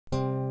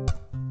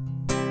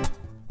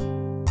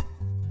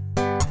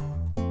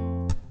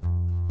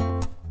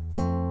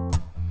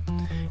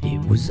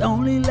was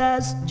only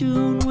last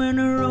June when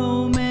her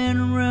old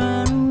man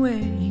ran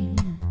away.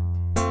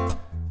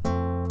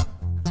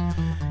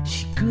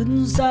 She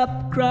couldn't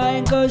stop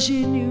crying 'cause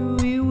she knew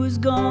he was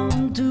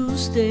going to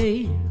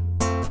stay.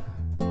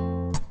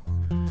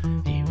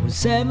 It was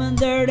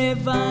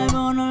 7:35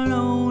 on a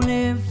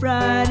lonely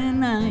Friday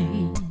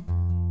night.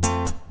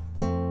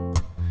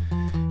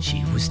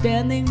 She was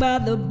standing by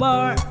the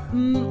bar,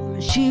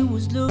 she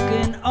was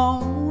looking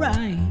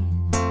alright.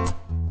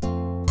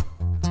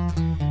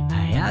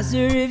 I asked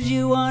her if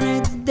she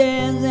wanted to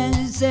dance, and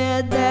she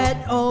said that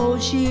all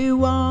she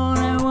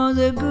wanted was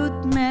a good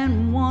man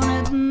who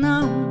wanted to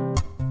know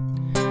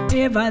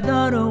if I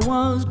thought I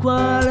was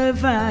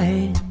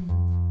qualified.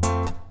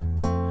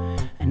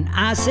 And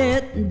I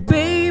said,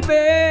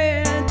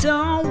 baby,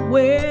 don't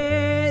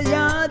waste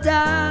your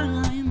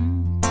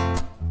time.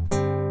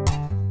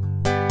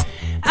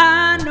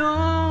 I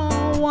know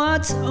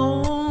what's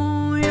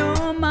on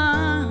your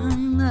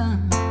mind.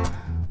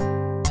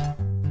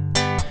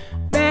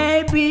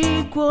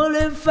 Baby,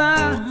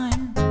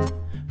 qualified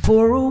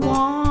for a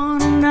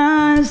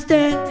one-night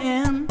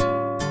stand,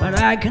 but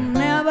I can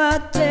never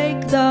take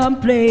the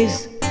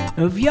place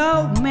of your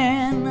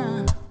man.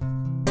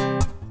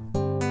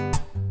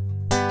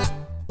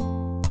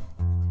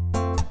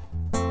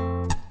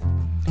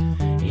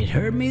 It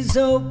hurt me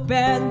so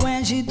bad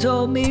when she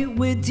told me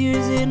with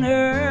tears in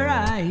her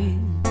eyes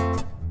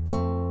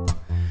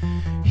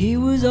he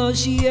was all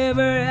she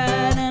ever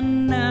had,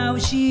 and now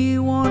she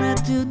wanted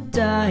to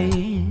die.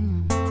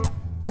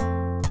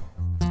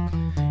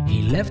 He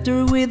left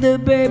her with a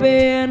baby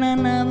and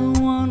another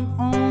one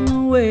on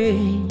the way.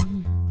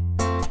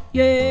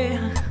 Yeah,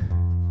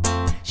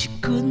 she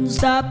couldn't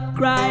stop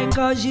crying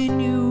 'cause she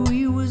knew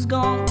he was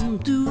going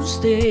to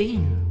stay.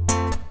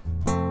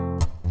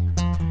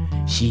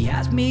 She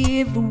asked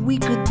me if we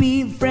could be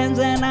friends,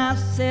 and I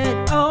said,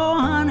 oh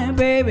honey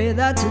baby,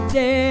 that's a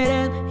dead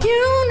end.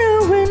 You know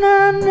and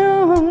I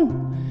know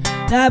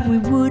that we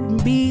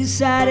wouldn't be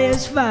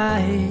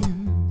satisfied.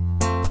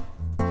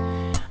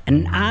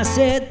 And I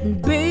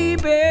said,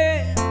 baby,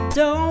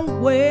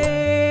 don't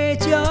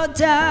waste your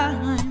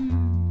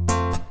time.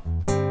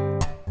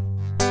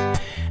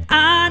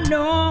 I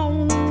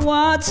know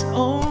what's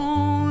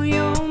on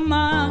your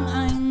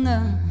mind.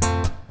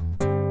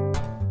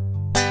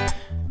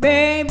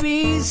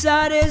 Baby,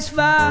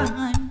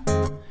 satisfied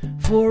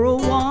for a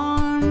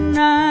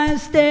one-night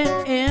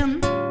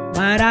stand,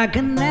 but I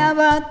can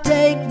never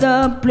take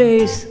the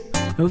place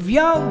of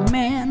your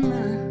man.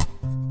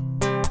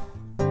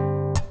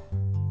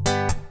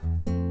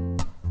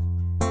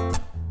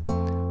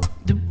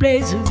 The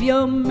place of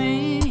your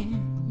man.